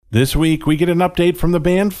This week, we get an update from the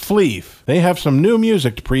band Fleef. They have some new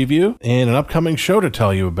music to preview and an upcoming show to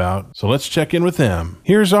tell you about, so let's check in with them.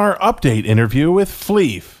 Here's our update interview with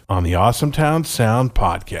Fleef on the Awesome Town Sound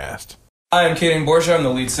podcast. Hi, I'm Caden Borgia. I'm the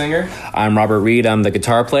lead singer. I'm Robert Reed. I'm the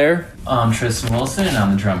guitar player. I'm Tristan Wilson, and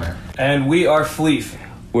I'm the drummer. And we are Fleef.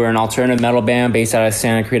 We're an alternative metal band based out of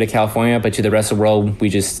Santa Clarita, California, but to the rest of the world, we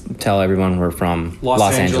just tell everyone we're from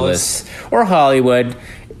Los Angeles or Hollywood,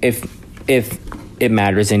 if it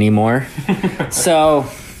matters anymore. So,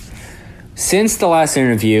 since the last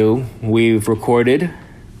interview, we've recorded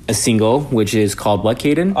a single, which is called what,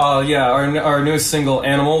 Caden? Our newest single,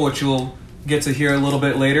 Animal, which you'll get to hear a little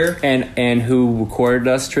bit later. And who recorded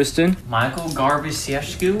us, Tristan? Michael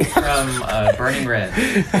Garbisiescu from Burning Red.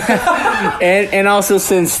 and also,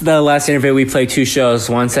 since the last interview, we played two shows,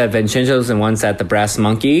 once at Vincenzo's and once at the Brass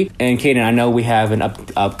Monkey. And Caden, I know we have an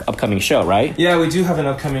upcoming show, right? Yeah, we do have an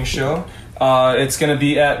upcoming show. It's going to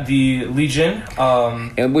be at the Legion.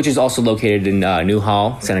 Which is also located in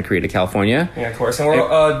Newhall, Santa Clarita, California. Yeah, of course. And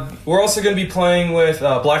we're also going to be playing with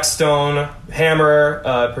Blackstone, Hammer,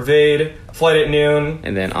 Pervade, Flight at Noon.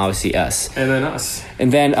 And then obviously us. And then us.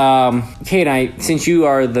 And then, Kate, since you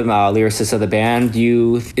are the lyricist of the band,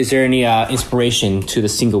 is there any inspiration to the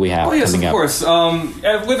single we have coming up? Oh, yes, of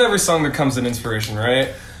course. With every song there comes an inspiration,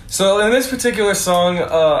 right? So in this particular song,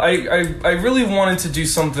 I really wanted to do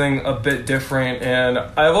something a bit different, and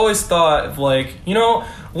I've always thought, like, you know,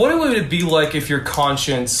 what would it be like if your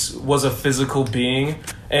conscience was a physical being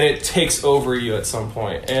and it takes over you at some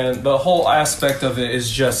point? And the whole aspect of it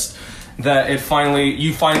is just that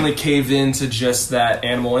you finally cave into just that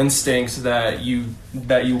animal instinct that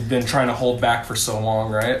you've been trying to hold back for so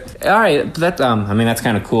long, right? All right, that's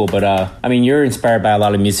kind of cool. But you're inspired by a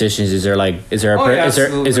lot of musicians. Is there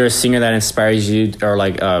a singer that inspires you, or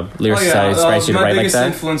like lyricist that inspires you to write like that? My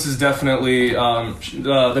biggest influence is definitely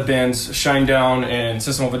the bands Shinedown and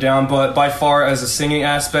System of a Down. But by far, as a singing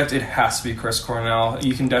aspect, it has to be Chris Cornell.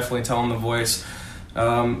 You can definitely tell in the voice.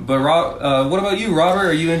 But what about you, Robert?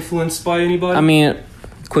 Are you influenced by anybody?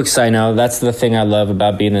 Quick side note, that's the thing I love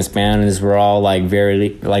about being in this band is we're all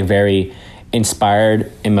very inspired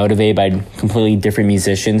and motivated by completely different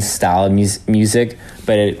musicians, style of music,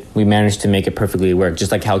 but we managed to make it perfectly work.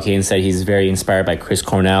 Just like how Kane said, he's very inspired by Chris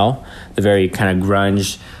Cornell, the very kind of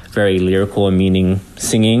grunge, very lyrical and meaning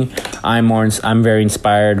singing. I'm very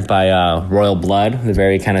inspired by Royal Blood, the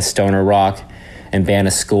very kind of stoner rock and Band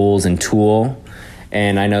of Schools and Tool.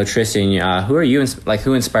 And I know, Tristan, who are you?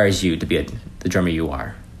 Who inspires you to be the drummer you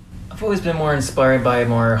are? I've always been more inspired by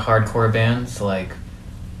more hardcore bands like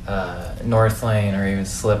Northlane or even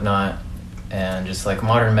Slipknot, and just like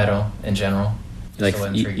modern metal in general.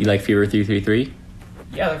 You like Fever 333?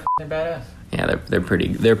 Yeah, they're badass. Yeah,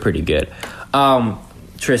 they're pretty good.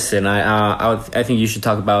 Tristan, I think you should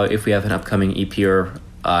talk about if we have an upcoming EP or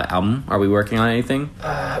album. Are we working on anything?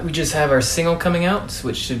 We just have our single coming out,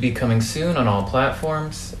 which should be coming soon on all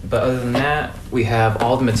platforms. But other than that, we have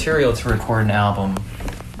all the material to record an album,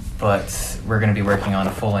 but we're going to be working on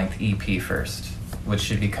a full-length EP first, which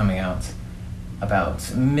should be coming out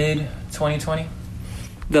about mid-2020.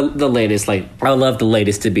 The latest, I would love the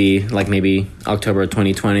latest to be maybe October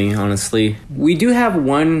 2020, honestly. We do have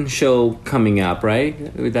one show coming up, right?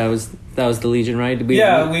 That was the Legion, right?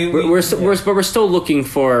 We're still looking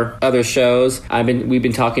for other shows. We've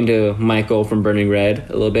been talking to Michael from Burning Red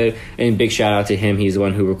a little bit, and big shout out to him. He's the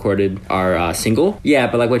one who recorded our single. Yeah,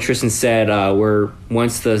 but like what Tristan said,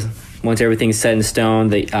 once everything's set in stone,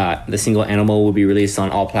 the single Animal will be released on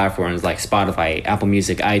all platforms like Spotify, Apple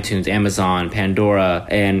Music, iTunes, Amazon, Pandora,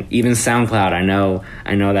 and even SoundCloud. I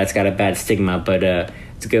know that's got a bad stigma, but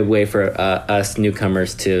it's a good way for us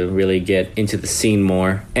newcomers to really get into the scene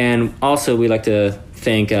more. And also, we'd like to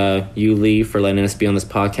thank you, Lee, for letting us be on this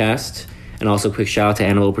podcast. And also, quick shout out to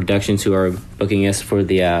Animal Productions, who are booking us for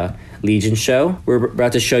the Legion show. We're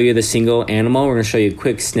about to show you the single Animal. We're going to show you a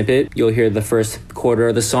quick snippet. You'll hear the first quarter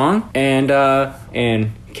of the song. And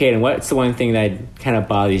Kaden, what's the one thing that kind of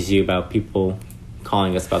bothers you about people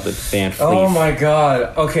calling us about the band Fleef? Oh my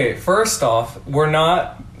god. Okay, first off, we're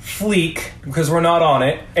not Fleek because we're not on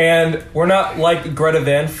it, and we're not like Greta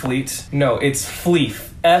Van Fleet. No, it's Fleef.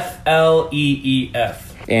 Fleef.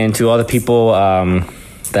 And to all the people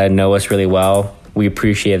that know us really well, we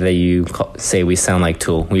appreciate that you say we sound like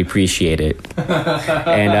Tool. We appreciate it.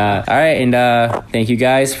 And all right, and thank you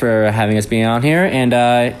guys for having us being on here, and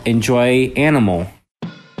enjoy Animal.